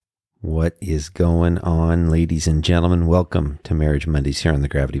What is going on, ladies and gentlemen? Welcome to Marriage Mondays here on the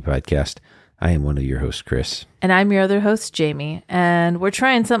Gravity Podcast. I am one of your hosts, Chris. And I'm your other host, Jamie. And we're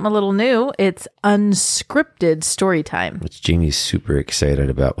trying something a little new. It's unscripted story time. Which Jamie's super excited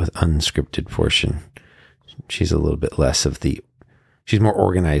about with unscripted portion. She's a little bit less of she's more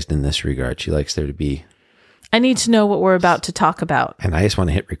organized in this regard. She likes there to be... I need to know what we're about to talk about. And I just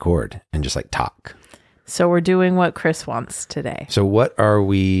want to hit record and just talk. So we're doing what Chris wants today. So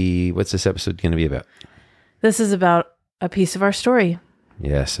what's this episode going to be about? This is about a piece of our story.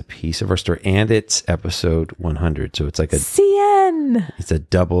 Yes, a piece of our story. And it's episode 100. So it's like a... CN! It's a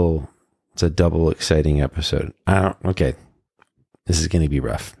double exciting episode. Okay. This is going to be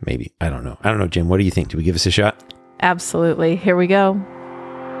rough, maybe. I don't know, Jim. What do you think? Do we give this a shot? Absolutely. Here we go.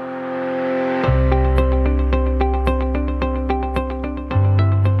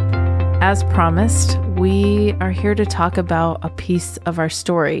 As promised, we are here to talk about a piece of our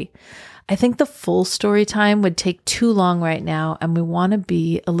story. I think the full story time would take too long right now, and we want to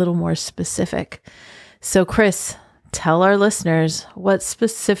be a little more specific. So, Chris, tell our listeners what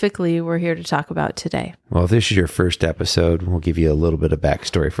specifically we're here to talk about today. Well, if this is your first episode, we'll give you a little bit of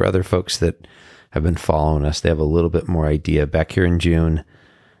backstory for other folks that have been following us. They have a little bit more idea. Back here in June,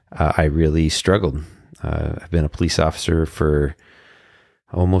 I really struggled. I've been a police officer for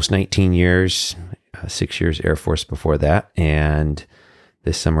almost 19 years, 6 years Air Force before that. And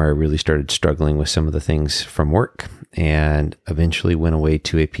this summer, I really started struggling with some of the things from work and eventually went away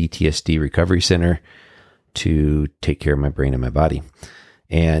to a PTSD recovery center to take care of my brain and my body.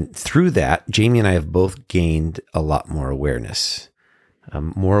 And through that, Jamie and I have both gained a lot more awareness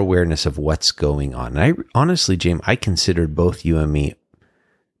of what's going on. And I honestly, Jamie, I considered both you and me,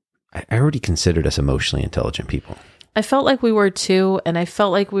 I already considered us emotionally intelligent people. I felt like we were too, and I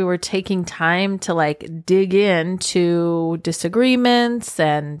felt like we were taking time to dig into disagreements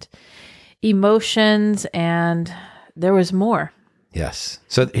and emotions, and there was more. Yes.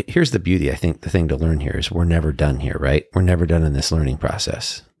 So here's the beauty. I think the thing to learn here is we're never done here, right? We're never done in this learning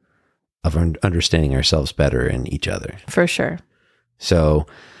process of understanding ourselves better and each other. For sure. So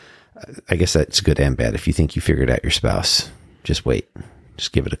I guess that's good and bad. If you think you figured out your spouse, just wait.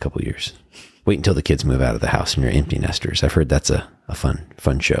 Just give it a couple years. Wait until the kids move out of the house and you're empty nesters. I've heard that's a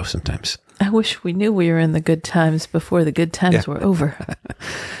fun show sometimes. I wish we knew we were in the good times before the good times were over.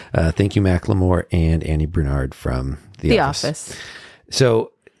 Thank you, Macklemore and Annie Bernard from The Office.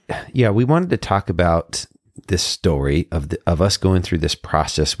 So, yeah, we wanted to talk about this story of us going through this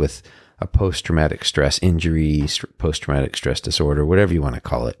process with a post-traumatic stress injury, post-traumatic stress disorder, whatever you want to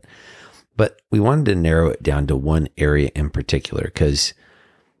call it. But we wanted to narrow it down to one area in particular because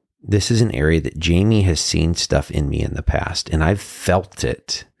this is an area that Jamie has seen stuff in me in the past, and I've felt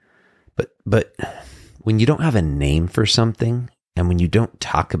it. But when you don't have a name for something, and when you don't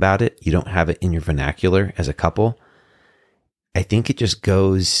talk about it, you don't have it in your vernacular as a couple, I think it just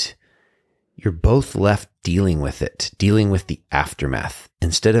goes, you're both left dealing with it, dealing with the aftermath,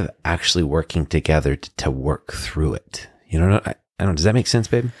 instead of actually working together to work through it. You know, I don't know, does that make sense,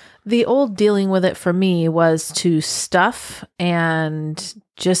 babe? The old dealing with it for me was to stuff and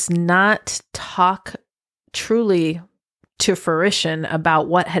just not talk truly to fruition about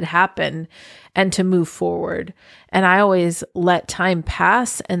what had happened and to move forward. And I always let time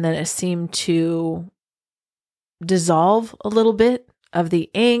pass, and then it seemed to dissolve a little bit of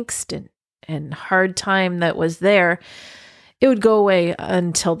the angst and hard time that was there. It would go away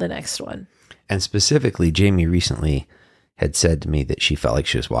until the next one. And specifically, Jamie recently had said to me that she felt like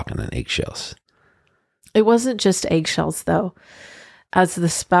she was walking on eggshells. It wasn't just eggshells, though. As the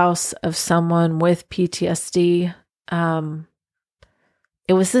spouse of someone with PTSD,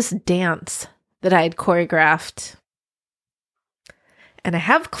 it was this dance that I had choreographed. And I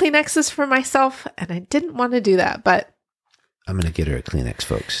have Kleenexes for myself, and I didn't want to do that, but... I'm going to get her a Kleenex,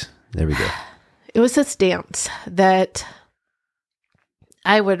 folks. There we go. It was this dance that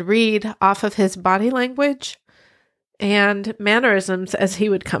I would read off of his body language and mannerisms as he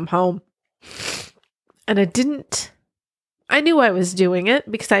would come home. And I knew I was doing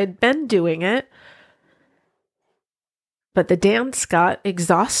it because I had been doing it, but the dance got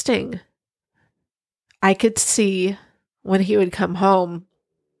exhausting. I could see when he would come home,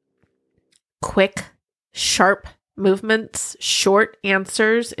 quick, sharp movements, short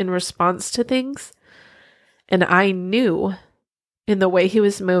answers in response to things. And I knew in the way he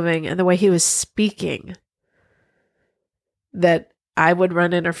was moving and the way he was speaking that I would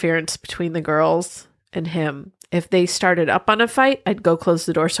run interference between the girls and him. If they started up on a fight, I'd go close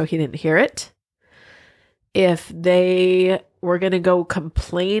the door so he didn't hear it. If they were going to go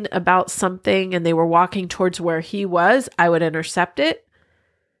complain about something and they were walking towards where he was, I would intercept it.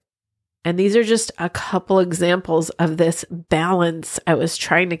 And these are just a couple examples of this balance I was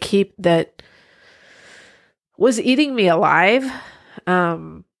trying to keep that was eating me alive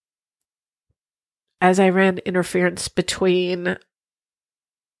as I ran interference between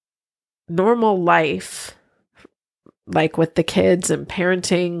normal life, like with the kids and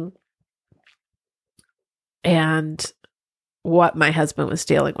parenting, and what my husband was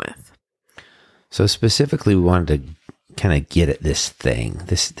dealing with. So specifically, we wanted to kind of get at this thing,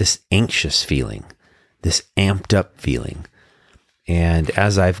 this anxious feeling, this amped up feeling. And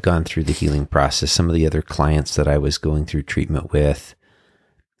as I've gone through the healing process, some of the other clients that I was going through treatment with,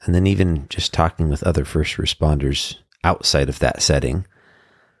 and then even just talking with other first responders outside of that setting,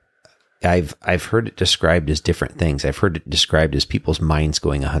 I've heard it described as different things. I've heard it described as people's minds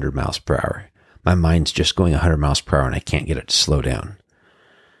going 100 miles per hour. My mind's just going 100 miles per hour and I can't get it to slow down.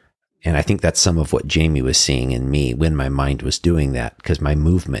 And I think that's some of what Jamie was seeing in me when my mind was doing that, because my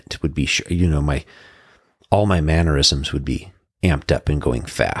movement would be, all my mannerisms would be amped up and going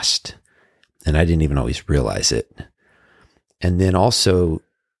fast. And I didn't even always realize it. And then also,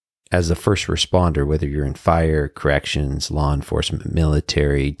 as a first responder, whether you're in fire, corrections, law enforcement,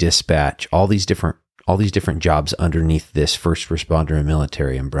 military, dispatch, all these different jobs underneath this first responder and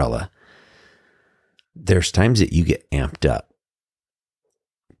military umbrella, there's times that you get amped up.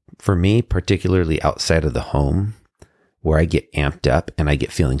 For me, particularly outside of the home, where I get amped up and I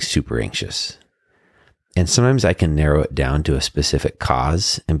get feeling super anxious. And sometimes I can narrow it down to a specific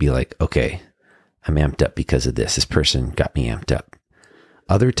cause and be like, okay, I'm amped up because of this. This person got me amped up.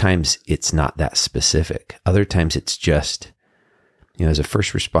 Other times it's not that specific. Other times it's just, as a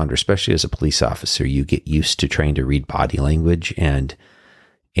first responder, especially as a police officer, you get used to trying to read body language and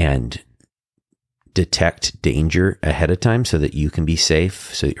detect danger ahead of time so that you can be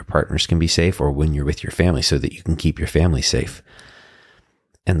safe, so that your partners can be safe, or when you're with your family so that you can keep your family safe.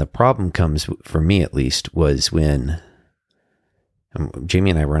 And the problem comes, for me at least, was when Jamie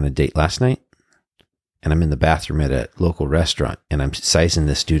and I were on a date last night, and I'm in the bathroom at a local restaurant, and I'm sizing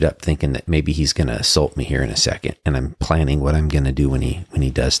this dude up thinking that maybe he's going to assault me here in a second. And I'm planning what I'm going to do when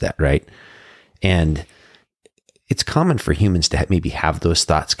he does that, right? And it's common for humans to maybe have those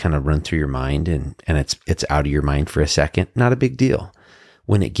thoughts kind of run through your mind, and it's out of your mind for a second. Not a big deal.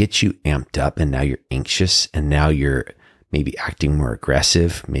 When it gets you amped up and now you're anxious and now you're maybe acting more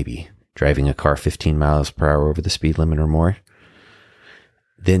aggressive, maybe driving a car 15 miles per hour over the speed limit or more,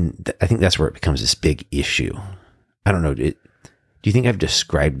 then I think that's where it becomes this big issue. I don't know. Do you think I've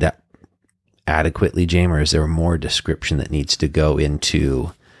described that adequately, James, or is there more description that needs to go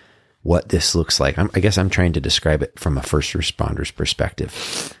into what this looks like? I guess I'm trying to describe it from a first responder's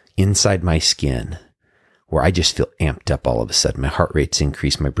perspective. Inside my skin, where I just feel amped up all of a sudden. My heart rate's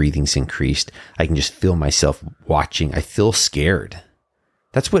increased. My breathing's increased. I can just feel myself watching. I feel scared.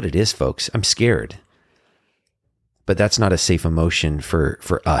 That's what it is, folks. I'm scared. But that's not a safe emotion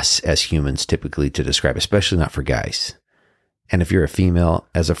for us as humans typically to describe, especially not for guys. And if you're a female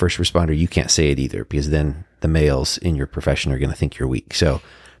as a first responder, you can't say it either, because then the males in your profession are going to think you're weak. So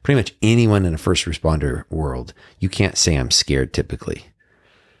pretty much anyone in a first responder world, you can't say I'm scared typically,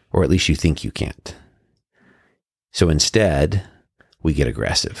 or at least you think you can't. So instead, we get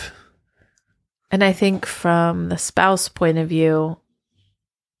aggressive. And I think from the spouse point of view,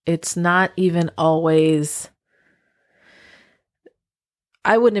 it's not even always,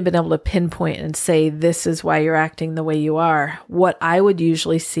 I wouldn't have been able to pinpoint and say, this is why you're acting the way you are. What I would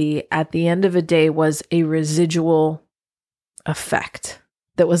usually see at the end of a day was a residual effect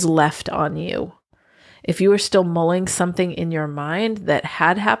that was left on you. If you were still mulling something in your mind that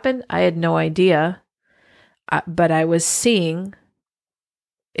had happened, I had no idea, but I was seeing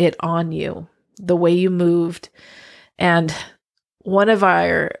it on you, the way you moved. And one of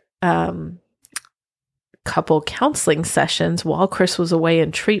our couple counseling sessions, while Chris was away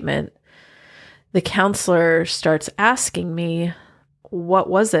in treatment, the counselor starts asking me, what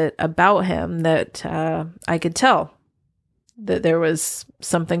was it about him that I could tell that there was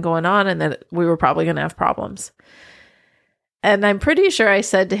something going on and that we were probably going to have problems. And I'm pretty sure I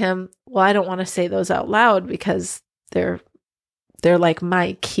said to him, well, I don't want to say those out loud because they're like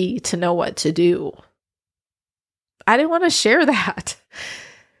my key to know what to do. I didn't want to share that.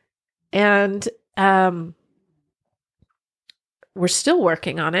 And we're still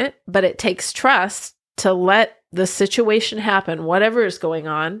working on it, but it takes trust to let the situation happen, whatever is going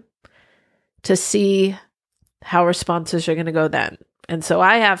on, to see how responses are going to go then. And so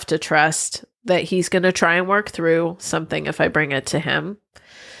I have to trust that he's going to try and work through something if I bring it to him.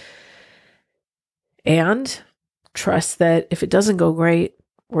 And trust that if it doesn't go great,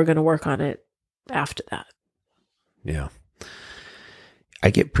 we're going to work on it after that. Yeah.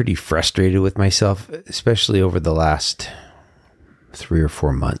 get pretty frustrated with myself, especially over the last 3 or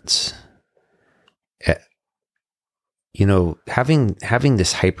 4 months. Having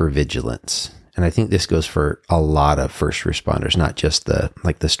this hypervigilance, and I think this goes for a lot of first responders, not just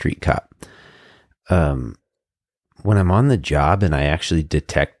the street cop. When I'm on the job and I actually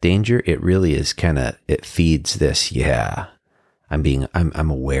detect danger, it really is it feeds this. Yeah, I'm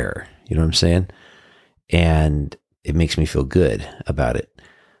aware. You know what I'm saying? And it makes me feel good about it.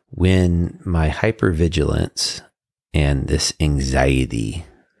 When my hypervigilance and this anxiety,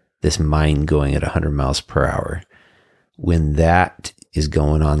 this mind going at 100 miles per hour, when that is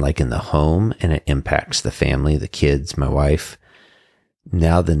going on like in the home and it impacts the family, the kids, my wife,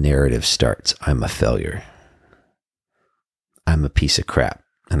 now the narrative starts. I'm a failure. I'm a piece of crap.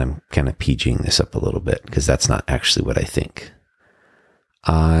 And I'm kind of PGing this up a little bit because that's not actually what I think.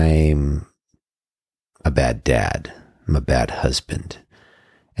 I'm a bad dad. I'm a bad husband.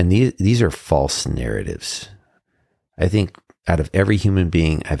 And these are false narratives. I think out of every human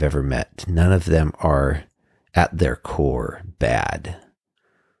being I've ever met, none of them are at their core bad.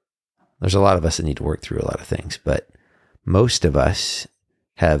 There's a lot of us that need to work through a lot of things, but most of us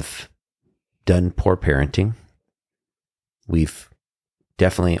have done poor parenting. We've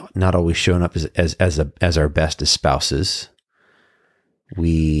definitely not always shown up as our best as spouses.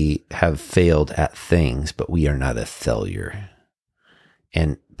 We have failed at things, but we are not a failure.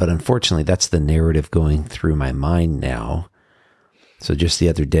 But unfortunately, that's the narrative going through my mind now. So just the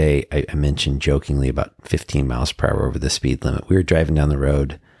other day, I mentioned jokingly about 15 miles per hour over the speed limit. We were driving down the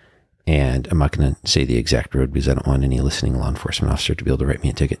road, and I'm not going to say the exact road because I don't want any listening law enforcement officer to be able to write me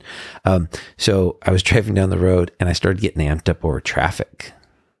a ticket. So I was driving down the road, and I started getting amped up over traffic.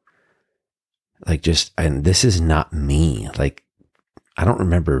 And this is not me. I don't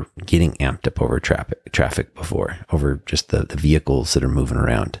remember getting amped up over traffic before, over just the vehicles that are moving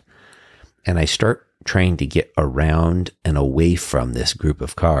around. And I start trying to get around and away from this group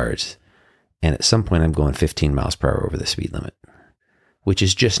of cars. And at some point I'm going 15 miles per hour over the speed limit, which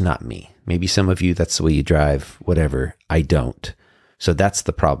is just not me. Maybe some of you, that's the way you drive, whatever. I don't. So that's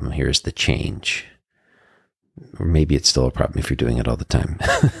the problem here, is the change. Or maybe it's still a problem if you're doing it all the time.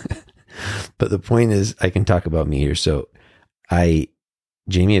 But the point is, I can talk about me here. So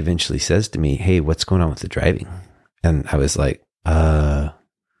Jamie eventually says to me, "Hey, what's going on with the driving?" And I was like,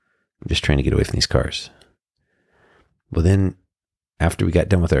 I'm just trying to get away from these cars. Well, then after we got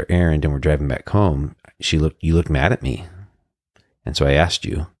done with our errand and we're driving back home, you looked mad at me. And so I asked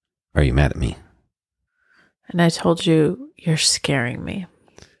you, "Are you mad at me?" And I told you, "You're scaring me."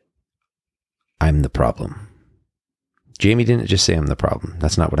 I'm the problem. Jamie didn't just say I'm the problem.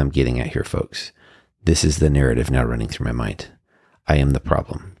 That's not what I'm getting at here, folks. This is the narrative now running through my mind. I am the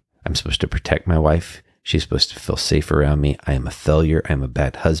problem. I'm supposed to protect my wife. She's supposed to feel safe around me. I am a failure. I'm a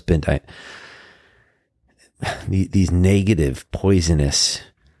bad husband. These negative, poisonous,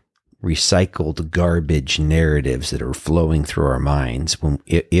 recycled garbage narratives that are flowing through our minds,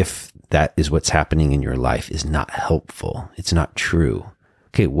 if that is what's happening in your life, is not helpful. It's not true.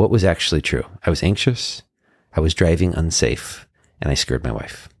 Okay, what was actually true? I was anxious. I was driving unsafe, and I scared my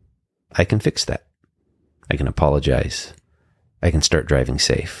wife. I can fix that. I can apologize. I can start driving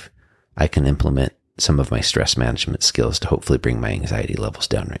safe. I can implement some of my stress management skills to hopefully bring my anxiety levels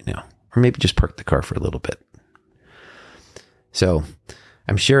down right now. Or maybe just park the car for a little bit. So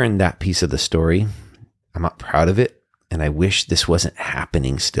I'm sharing that piece of the story. I'm not proud of it. And I wish this wasn't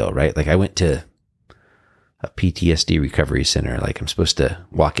happening still, right? I went to a PTSD recovery center. I'm supposed to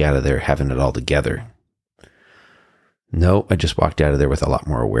walk out of there having it all together. No, I just walked out of there with a lot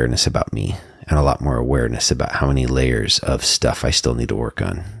more awareness about me and a lot more awareness about how many layers of stuff I still need to work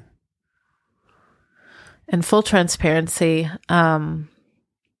on. And full transparency, him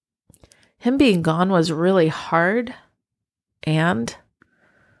being gone was really hard, and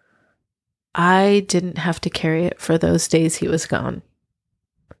I didn't have to carry it for those days he was gone.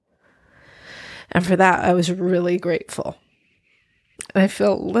 And for that, I was really grateful. And I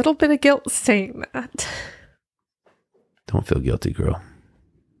feel a little bit of guilt saying that. Don't feel guilty, girl.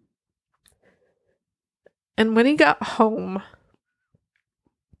 And when he got home,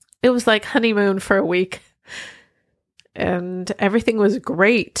 it was like honeymoon for a week. And everything was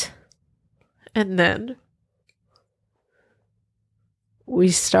great. And then we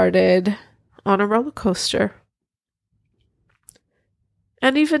started on a roller coaster.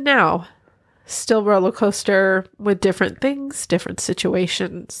 And even now, still roller coaster with different things, different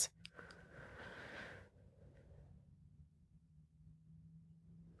situations.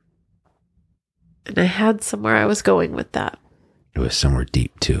 And I had somewhere I was going with that. It was somewhere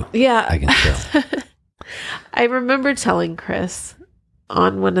deep too. Yeah. I can tell. I remember telling Chris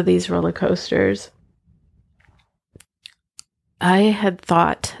on one of these roller coasters, I had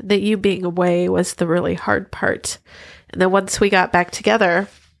thought that you being away was the really hard part. And then once we got back together,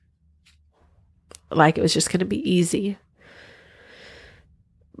 like it was just going to be easy.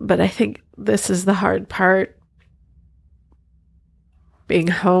 But I think this is the hard part. Being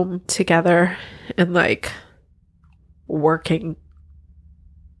home together and like working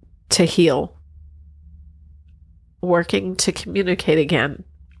to heal. Working to communicate again.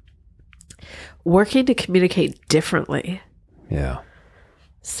 Working to communicate differently. Yeah.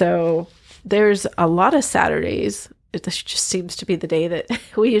 So there's a lot of Saturdays. This just seems to be the day that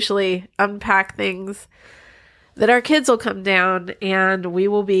we usually unpack things, that our kids will come down and we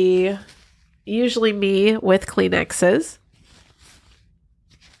will be, usually me with Kleenexes.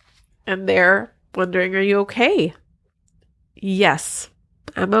 And they're wondering, are you okay? Yes,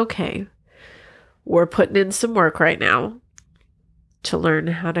 I'm okay. We're putting in some work right now to learn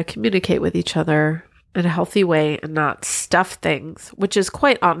how to communicate with each other in a healthy way and not stuff things, which is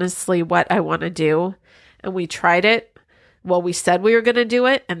quite honestly what I want to do. And we tried it. Well, we said we were going to do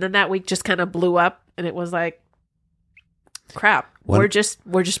it. And then that week just kind of blew up and it was like, crap. We're just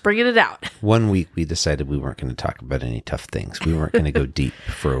bringing it out. One week we decided we weren't going to talk about any tough things. We weren't going to go deep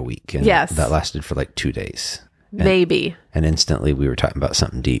for a week. And yes. That lasted for like 2 days. Maybe. And instantly we were talking about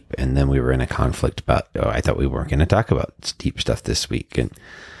something deep. And then we were in a conflict about, I thought we weren't going to talk about deep stuff this week. And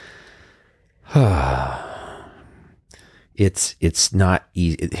it's not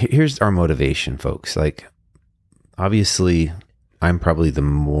easy. Here's our motivation, folks. Like, obviously, I'm probably the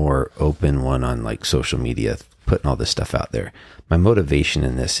more open one on like social media, putting all this stuff out there. My motivation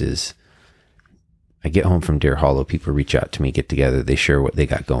in this is I get home from Deer Hollow, people reach out to me, get together, they share what they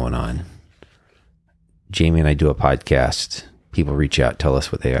got going on. Jamie and I do a podcast. People reach out, tell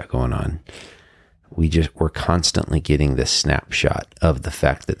us what they got going on. We're constantly getting this snapshot of the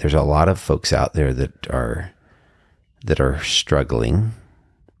fact that there's a lot of folks out there that are struggling,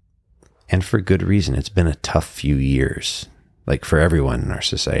 and for good reason. It's been a tough few years, like for everyone in our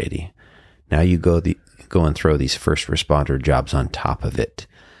society. Now you go and throw these first responder jobs on top of it,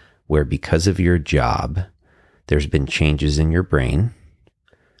 where because of your job, there's been changes in your brain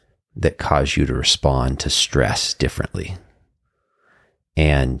that cause you to respond to stress differently.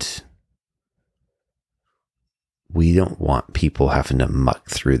 And we don't want people having to muck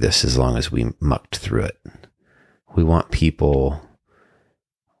through this as long as we mucked through it. We want people,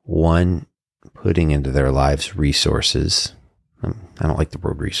 one, putting into their lives resources. I don't like the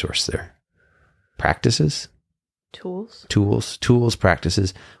word resource there. Practices? Tools,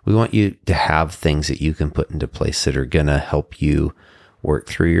 practices. We want you to have things that you can put into place that are going to help you work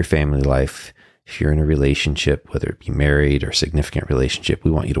through your family life. If you're in a relationship, whether it be married or significant relationship,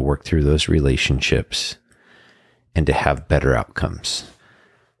 we want you to work through those relationships and to have better outcomes.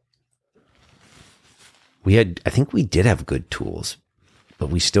 I think we did have good tools, but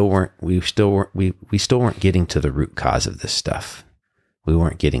we still weren't getting to the root cause of this stuff. We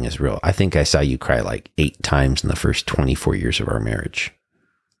weren't getting as real. I think I saw you cry like 8 times in the first 24 years of our marriage.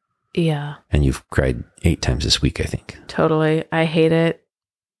 Yeah. And you've cried 8 times this week, I think. Totally. I hate it.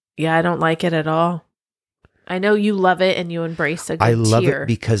 Yeah, I don't like it at all. I know you love it and you embrace a good I love tear. it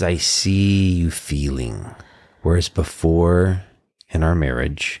because I see you feeling. Whereas before in our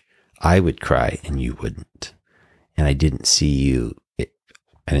marriage, I would cry and you wouldn't. And I didn't see you. I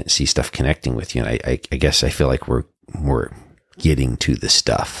didn't see stuff connecting with you. And I guess I feel like we're getting to the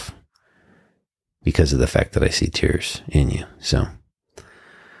stuff because of the fact that I see tears in you. So,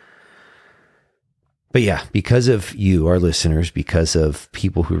 but yeah, because of you, our listeners, because of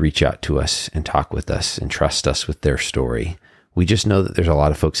people who reach out to us and talk with us and trust us with their story, we just know that there's a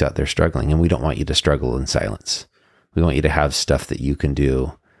lot of folks out there struggling, and we don't want you to struggle in silence. We want you to have stuff that you can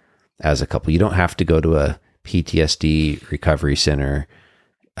do as a couple. You don't have to go to a PTSD recovery center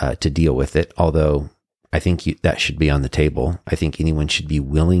to deal with it, although I think that should be on the table. I think anyone should be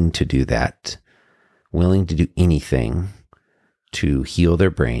willing to do that, willing to do anything to heal their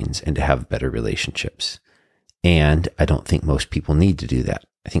brains and to have better relationships. And I don't think most people need to do that.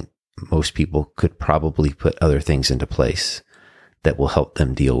 I think most people could probably put other things into place that will help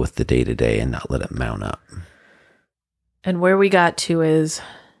them deal with the day-to-day and not let it mount up. And where we got to is,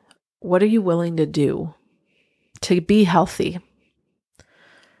 what are you willing to do to be healthy?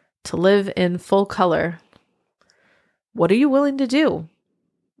 To live in full color? What are you willing to do?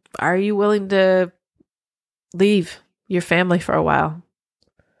 Are you willing to leave your family for a while?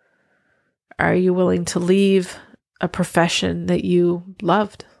 Are you willing to leave a profession that you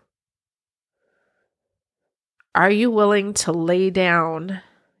loved? Are you willing to lay down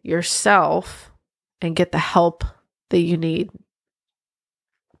yourself and get the help that you need?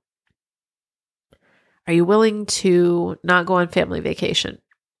 Are you willing to not go on family vacation?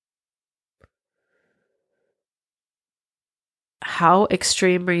 How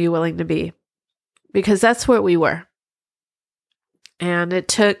extreme are you willing to be? Because that's where we were. And it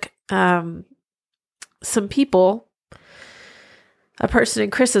took some people, a person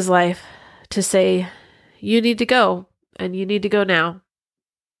in Chris's life, to say, you need to go, and you need to go now.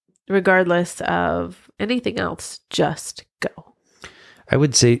 Regardless of anything else, just go. I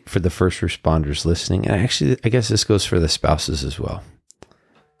would say for the first responders listening, and actually, I guess this goes for the spouses as well,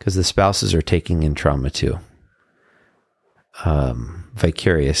 because the spouses are taking in trauma too,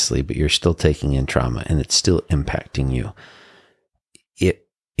 vicariously, but you're still taking in trauma and it's still impacting you.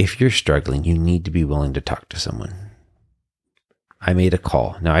 If you're struggling, you need to be willing to talk to someone. I made a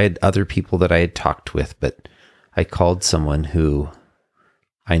call. Now, I had other people that I had talked with, but I called someone who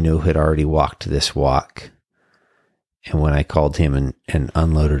I know had already walked this walk. And when I called him and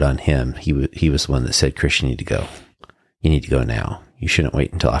unloaded on him, he was the one that said, Chris, you need to go. You need to go now. You shouldn't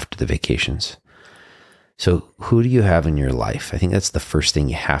wait until after the vacations. So who do you have in your life? I think that's the first thing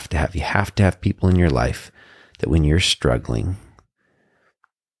you have to have. You have to have people in your life that when you're struggling,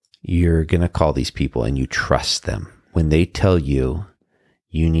 you're going to call these people and you trust them. When they tell you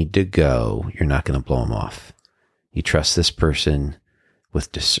you need to go, you're not going to blow them off. You trust this person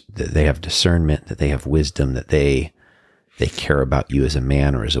that they have discernment, that they have wisdom, that they care about you as a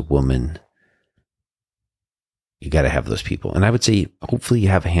man or as a woman. You got to have those people. And I would say, hopefully you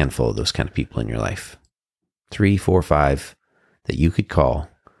have a handful of those kind of people in your life. 3, 4, 5 that you could call,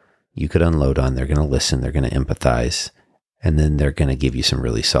 you could unload on. They're going to listen. They're going to empathize. And then they're going to give you some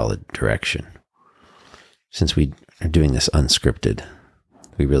really solid direction. Since we are doing this unscripted,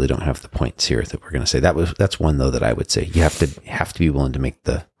 we really don't have the points here that we're going to say. That's one though that I would say you have to be willing to make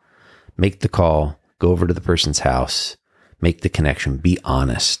the call, go over to the person's house, make the connection, be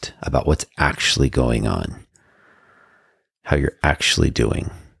honest about what's actually going on, how you're actually doing,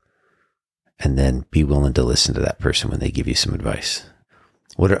 and then be willing to listen to that person when they give you some advice.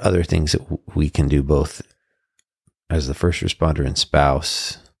 What are other things that we can do both as the first responder and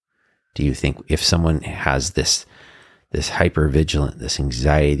spouse? Do you think if someone has this hypervigilant, this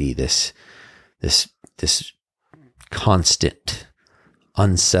anxiety, this constant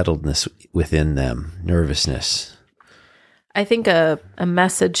unsettledness within them, nervousness? I think a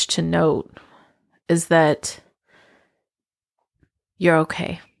message to note is that you're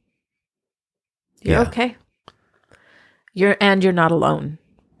okay. You're okay. You're not alone.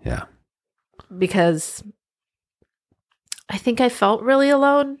 Yeah. Because I think I felt really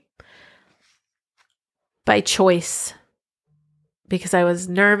alone by choice, because I was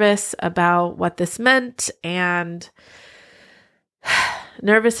nervous about what this meant and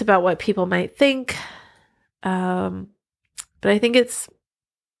nervous about what people might think. But I think it's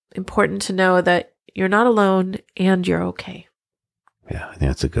important to know that you're not alone and you're okay. Yeah, I think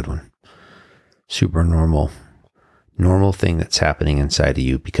that's a good one. Super normal thing that's happening inside of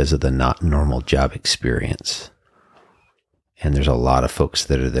you because of the not normal job experience. And there's a lot of folks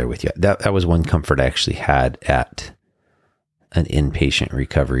that are there with you. That was one comfort I actually had at an inpatient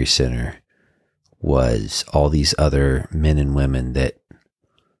recovery center, was all these other men and women that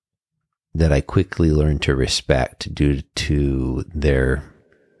I quickly learned to respect due to their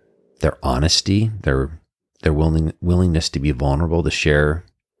honesty, their willingness to be vulnerable, to share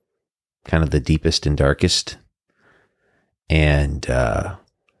kind of the deepest and darkest, and the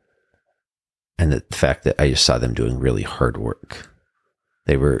fact that I just saw them doing really hard work.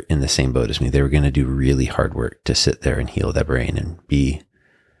 They were in the same boat as me. They were going to do really hard work to sit there and heal their brain and be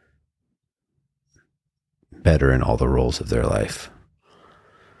better in all the roles of their life.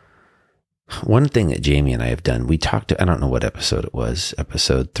 One thing that Jamie and I have done, we talked I don't know what episode it was,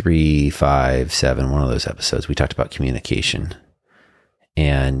 episode 3, 5, 7, one of those episodes, we talked about communication.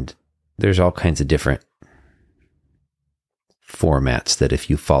 And there's all kinds of different formats that if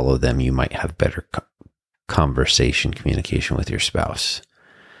you follow them, you might have better communication with your spouse.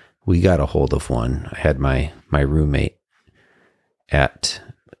 We got a hold of one. I had my roommate at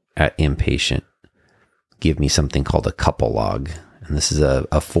inpatient give me something called a couple log. And this is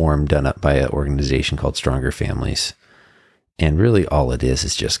a form done up by an organization called Stronger Families. And really all it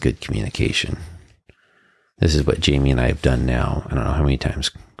is just good communication. This is what Jamie and I have done now. I don't know how many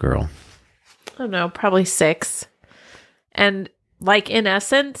times, girl. I don't know, probably 6. And like in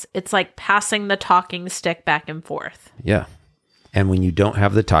essence, it's like passing the talking stick back and forth. Yeah. And when you don't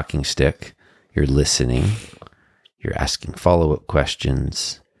have the talking stick, you're listening, you're asking follow-up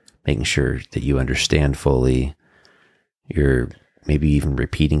questions, making sure that you understand fully. You're maybe even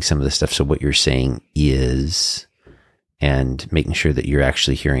repeating some of the stuff. So what you're saying is, and making sure that you're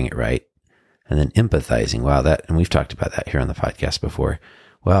actually hearing it right. And then empathizing. Wow, and we've talked about that here on the podcast before.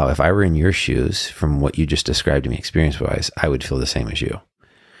 Wow, if I were in your shoes, from what you just described to me experience-wise, I would feel the same as you.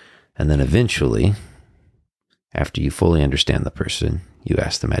 And then eventually, after you fully understand the person, you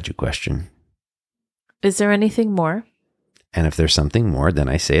ask the magic question. Is there anything more? And if there's something more, then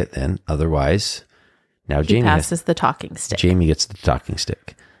I say it then. Otherwise, now Jamie passes the talking stick. Jamie gets the talking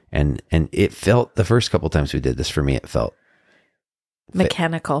stick. And it felt, the first couple times we did this, for me, it felt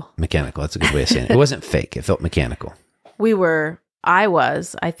mechanical. Mechanical. That's a good way of saying it. It wasn't fake. It felt mechanical.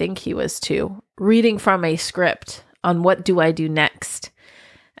 I think he was too, reading from a script on what do I do next.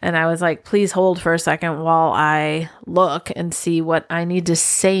 And I was like, please hold for a second while I look and see what I need to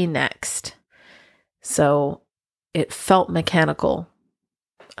say next. So it felt mechanical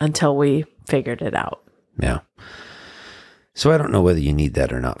until we figured it out. Yeah. So I don't know whether you need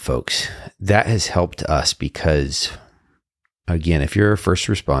that or not, folks. That has helped us because, again, if you're a first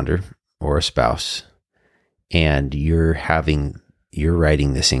responder or a spouse and you're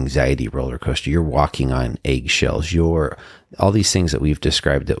riding this anxiety roller coaster, you're walking on eggshells, all these things that we've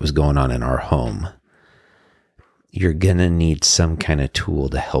described that was going on in our home, you're going to need some kind of tool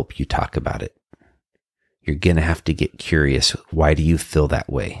to help you talk about it. You're going to have to get curious. Why do you feel that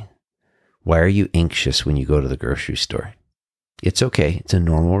way? Why are you anxious when you go to the grocery store? It's okay. It's a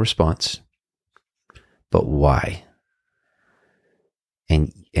normal response. But why?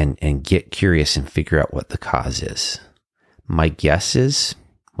 And get curious and figure out what the cause is. My guess is,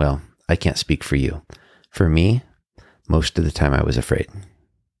 well, I can't speak for you. For me, most of the time I was afraid.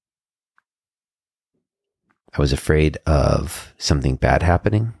 I was afraid of something bad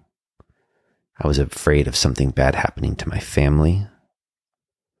happening. I was afraid of something bad happening to my family.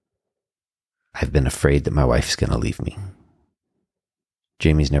 I've been afraid that my wife's going to leave me.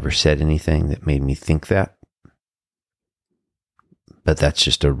 Jamie's never said anything that made me think that. But that's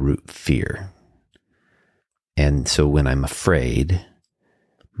just a root fear. And so when I'm afraid,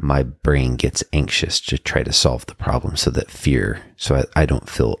 my brain gets anxious to try to solve the problem so I don't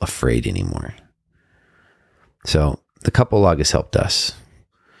feel afraid anymore. So the couple log has helped us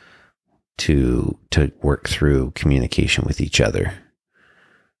to work through communication with each other.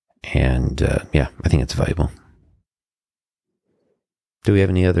 And I think it's valuable. Do we have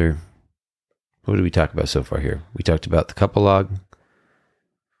any other, what did we talk about so far here? We talked about the couple log.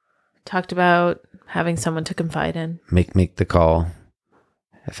 Talked about having someone to confide in. Make the call.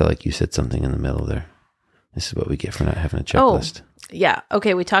 I feel like you said something in the middle there. This is what we get for not having a checklist. Oh, yeah.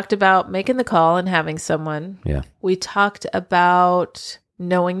 Okay, we talked about making the call and having someone. Yeah. We talked about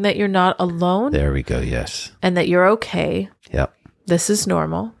knowing that you're not alone. There we go, yes. And that you're okay. Yep. This is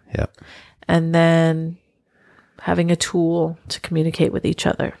normal. Yep. And then having a tool to communicate with each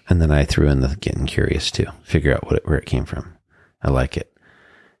other. And then I threw in the getting curious too. Figure out where it came from. I like it.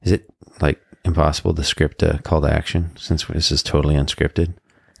 Is it like impossible to script a call to action since this is totally unscripted?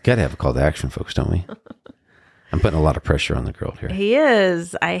 Got to have a call to action, folks, don't we? I'm putting a lot of pressure on the girl here. He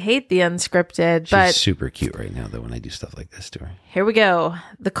is. I hate the unscripted, but she's super cute right now, though, when I do stuff like this to her. Here we go.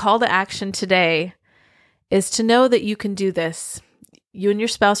 The call to action today is to know that you can do this. You and your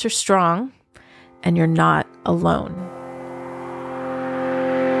spouse are strong, and you're not alone.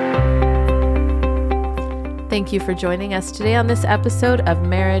 Thank you for joining us today on this episode of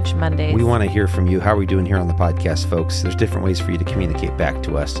Marriage Mondays. We want to hear from you. How are we doing here on the podcast, folks? There's different ways for you to communicate back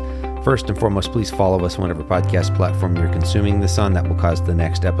to us. First and foremost, please follow us on whatever podcast platform you're consuming this on. That will cause the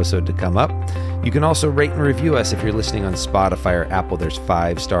next episode to come up. You can also rate and review us if you're listening on Spotify or Apple. There's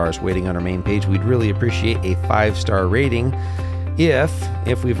 5 stars waiting on our main page. We'd really appreciate a 5-star rating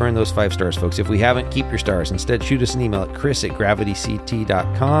if we've earned those 5 stars, folks. If we haven't, keep your stars. Instead, shoot us an email at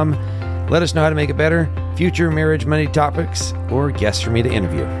chris@gravityct.com. Let us know how to make it better, future Marriage Monday topics, or guests for me to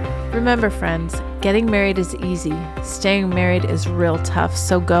interview. Remember, friends, getting married is easy. Staying married is real tough.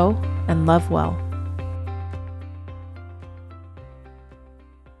 So go and love well.